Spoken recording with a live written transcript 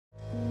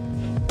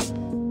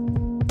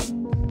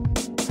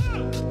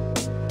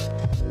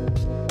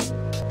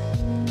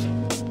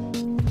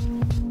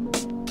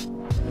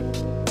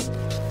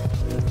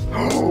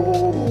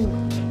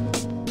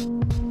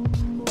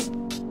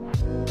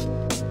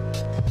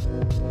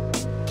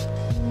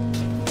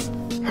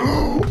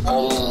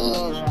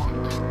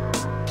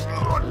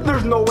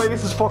There's no way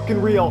this is fucking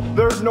real.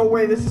 There's no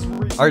way this is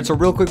real. Alright, so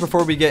real quick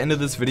before we get into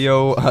this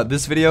video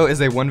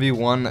is a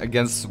 1v1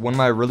 against one of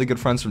my really good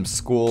friends from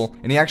school,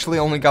 and he actually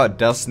only got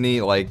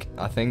Destiny like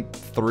I think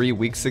 3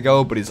 weeks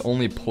ago, but he's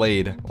only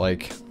played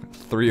like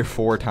 3 or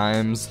 4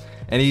 times,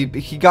 and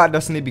he got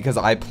Destiny because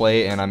I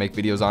play and I make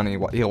videos on it.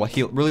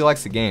 He really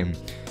likes the game,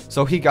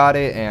 so he got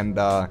it, and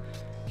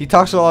he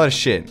talks a lot of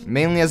shit,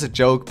 mainly as a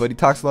joke, but he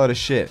talks a lot of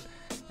shit.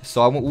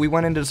 So we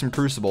went into some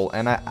Crucible,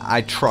 and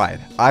I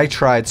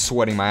tried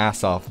sweating my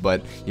ass off,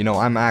 but you know,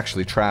 I'm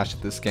actually trash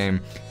at this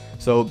game.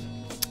 So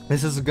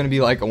this is gonna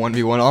be like a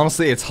 1v1.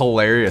 Honestly, it's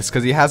hilarious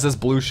because he has this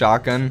blue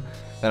shotgun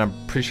that I'm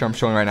pretty sure I'm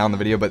showing right now in the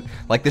video, but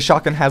like this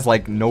shotgun has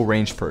like no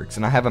range perks,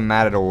 and I have a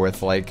Matador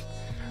with like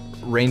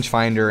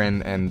rangefinder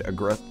and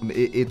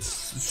it's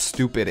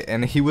stupid,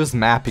 and he was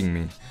mapping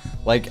me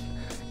like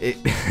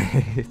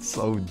it's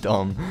so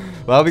dumb.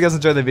 Well, I hope you guys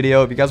enjoyed the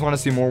video. If you guys want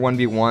to see more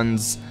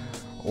 1v1s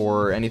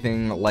or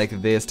anything like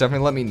this,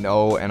 definitely let me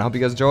know, and I hope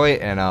you guys enjoy,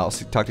 and I'll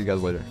talk to you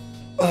guys later.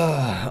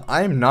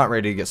 I am not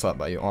ready to get slapped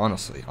by you,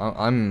 honestly.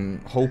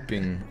 I'm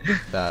hoping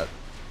that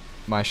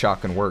my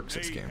shotgun works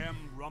this game,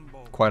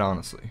 quite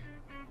honestly.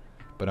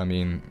 But I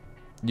mean,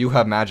 you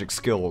have magic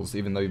skills,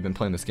 even though you've been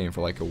playing this game for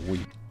like a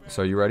week.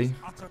 So are you ready?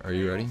 Are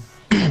you ready?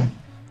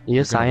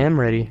 Yes, I am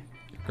ready.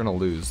 You're gonna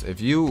lose.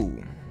 If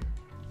you...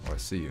 Oh, I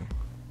see you.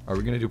 Are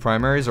we gonna do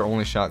primaries or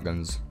only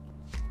shotguns?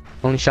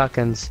 Only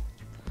shotguns.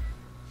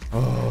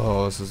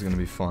 Oh, this is gonna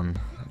be fun.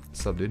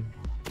 What's up, dude?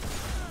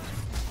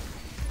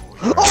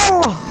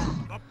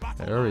 Oh!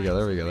 There we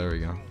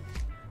go.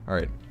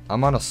 Alright,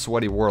 I'm on a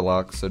sweaty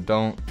warlock, so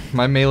don't...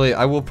 My melee,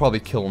 I will probably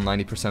kill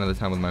 90% of the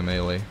time with my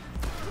melee.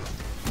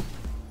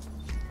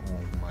 Oh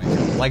my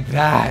god, like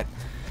that!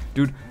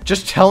 Dude,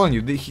 just telling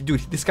you,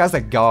 dude, this guy's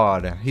a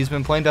god. He's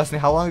been playing Destiny.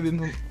 How long have you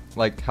been,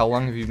 how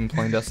long have you been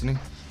playing Destiny?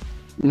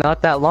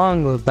 Not that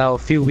long, about a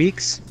few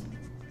weeks.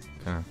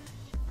 Okay. I'm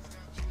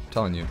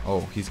telling you.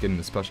 Oh, he's getting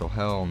the special.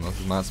 Hell no, this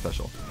is not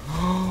special.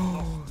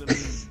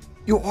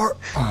 You are...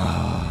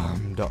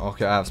 I'm done.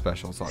 Okay, I have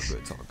special. It's all good.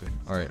 It's all good.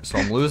 Alright, so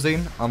I'm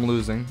losing.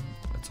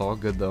 It's all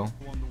good, though.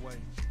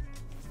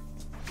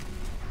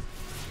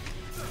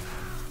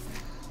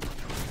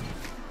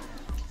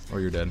 Oh,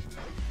 you're dead.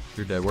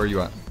 You're dead. Where are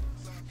you at?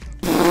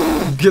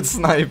 Get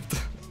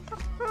sniped.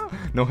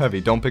 No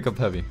heavy. Don't pick up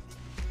heavy.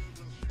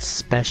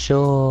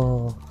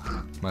 Special.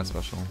 My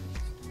special.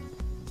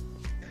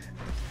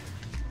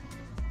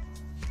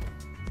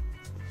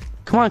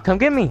 Come on, come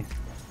get me.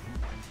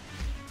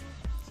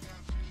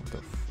 What the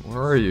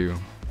where are you?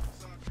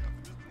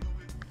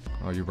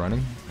 Oh, you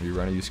running? Are you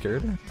running? You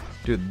scared?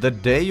 Dude, the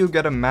day you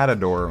get a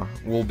Matador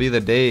will be the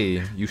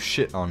day you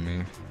shit on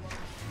me.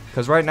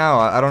 Cause right now,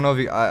 I don't know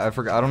if I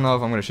forgot. I don't know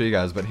if I'm gonna show you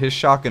guys, but his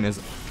shotgun is.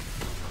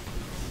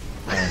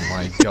 Oh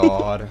my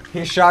god.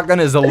 His shotgun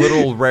is a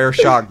little rare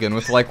shotgun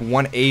with like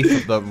 1/8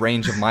 of the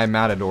range of my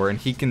Matador, and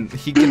he can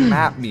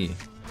map me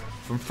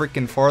from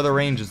freaking farther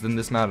ranges than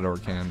this Matador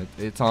can.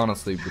 It's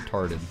honestly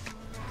retarded.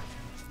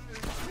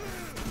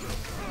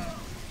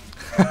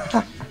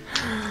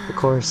 Of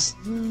course.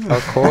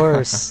 Of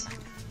course.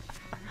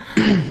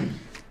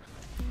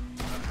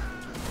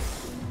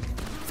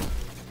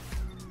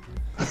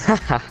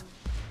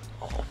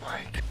 Oh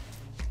my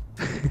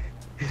god.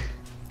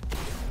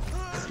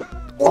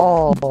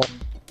 Oh.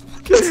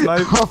 Get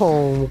sniped.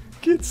 Oh.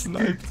 Get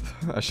sniped.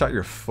 I shot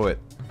your foot.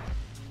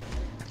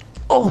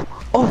 Oh.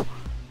 Oh.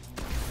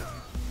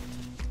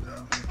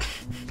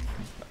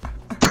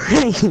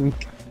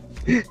 Prank.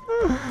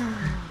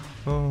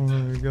 Oh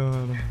my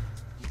god.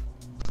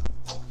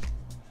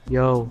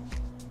 Yo.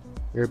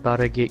 You're about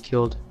to get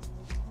killed.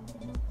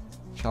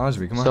 Challenge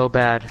me, come on. So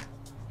bad.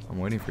 I'm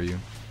waiting for you.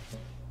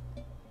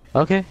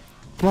 Okay.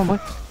 Come on, boy.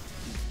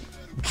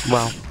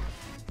 Wow.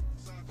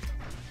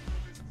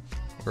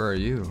 Where are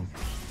you?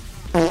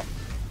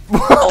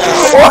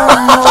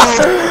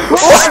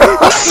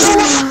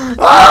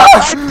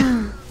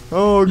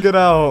 Oh, get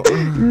out.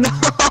 No.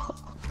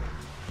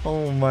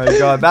 Oh my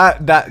god.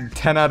 That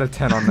 10 out of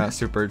 10 on that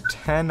super.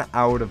 10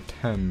 out of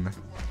 10.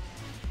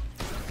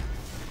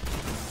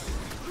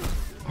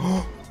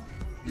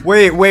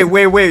 Wait.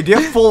 Do you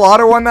have full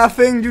auto on that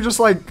thing? You just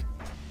like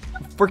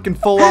freaking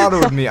full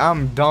autoed me.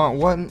 I'm done.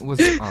 What was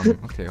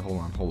okay, hold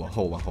on.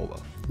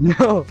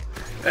 No.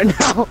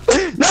 No.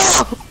 No.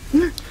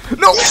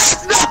 No.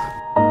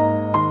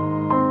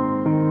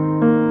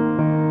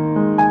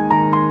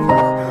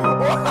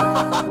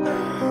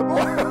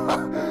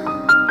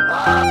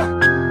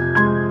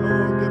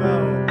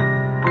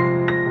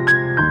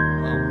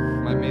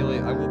 My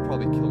melee, I will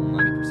probably kill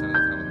 90% of the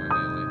time with my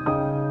melee.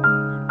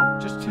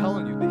 Dude, just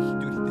telling you,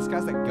 dude, this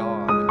guy's a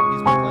god.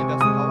 He's been playing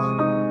Destiny. How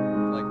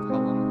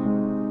long?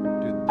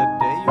 Dude, the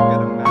day you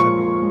get a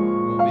Matador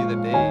will be the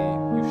day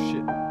you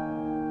shit.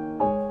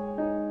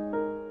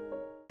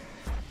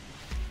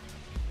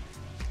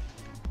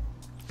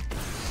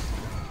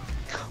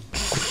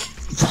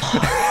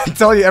 I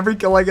tell you, every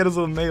kill I get is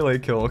a melee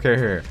kill. Okay,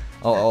 here.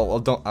 I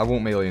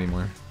won't melee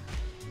anymore.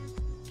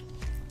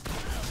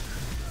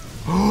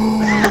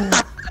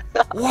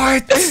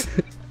 What?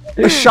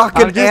 A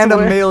shotgun I'm just and a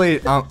wait- melee.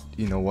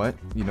 You know what?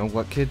 You know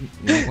what, kid?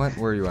 You know what?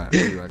 Where are you at?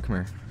 Where are you at? Come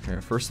here.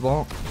 Here. First of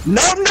all,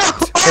 No, no.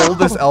 hold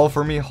this L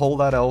for me. Hold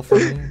that L for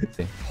me.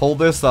 Okay. Hold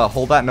this.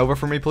 Hold that Nova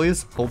for me,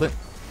 please. Hold it.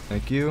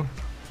 Thank you.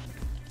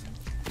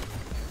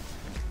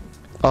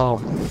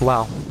 Oh,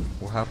 wow.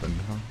 What happened?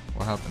 Huh?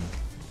 What happened?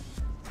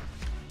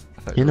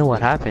 I thought You know were what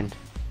good. happened?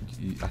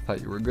 I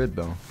thought you were good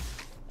though.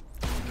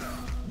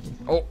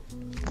 Oh,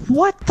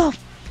 What the?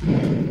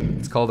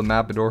 it's called a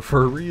Mappador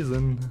for a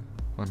reason.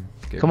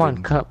 Come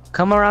on,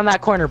 come around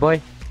that corner,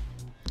 boy.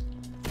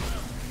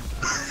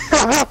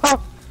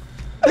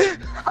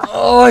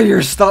 Oh,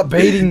 you're stop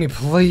baiting me,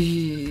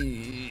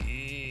 please.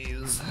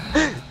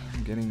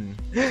 I'm getting.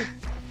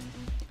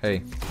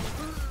 Hey,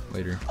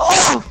 later.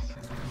 Oh!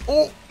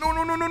 Oh no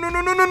no no no no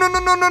no no no no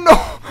no no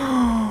no!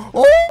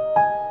 Oh!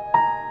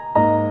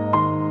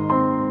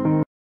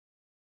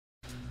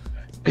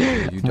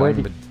 You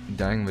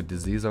dying of a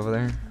disease over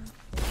there?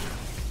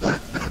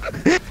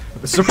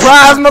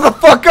 Surprise,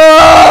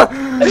 motherfucker!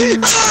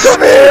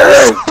 Come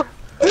here!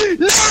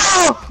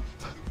 No!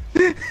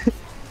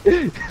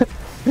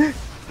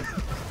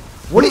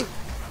 What do you?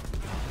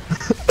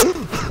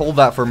 Hold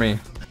that for me.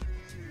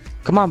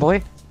 Come on,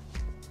 boy.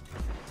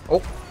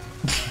 Oh.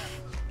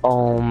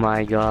 Oh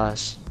my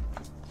gosh.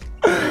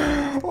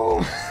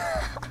 Oh.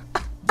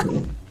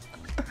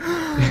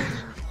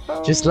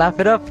 Just laugh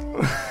it up.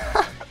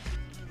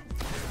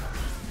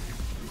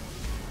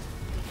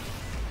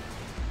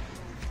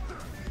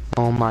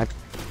 Oh my.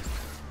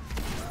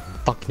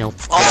 Fuck no.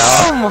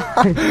 Oh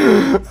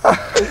my.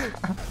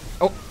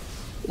 Oh.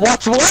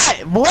 Watch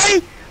what,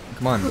 boy?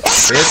 Come on,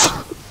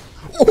 bitch.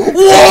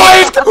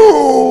 What?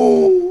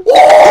 Oh,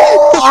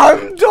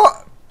 I'm done.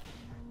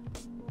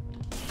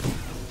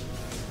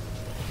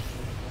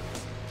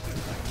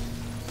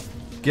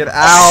 Get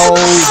out!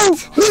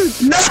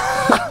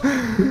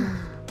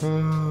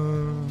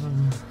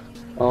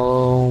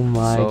 Oh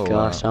my So,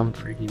 gosh, I'm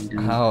freaking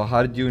done.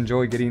 How did you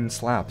enjoy getting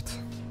slapped?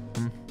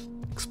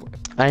 Explain.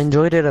 I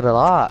enjoyed it a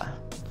lot,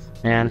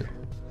 man.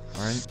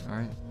 All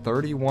right.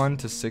 31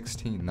 to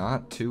 16,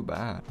 not too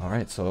bad. All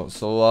right, so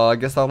I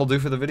guess that'll do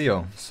for the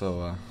video.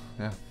 So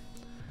yeah,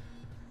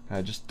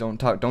 just don't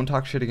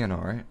talk shit again.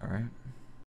 All right.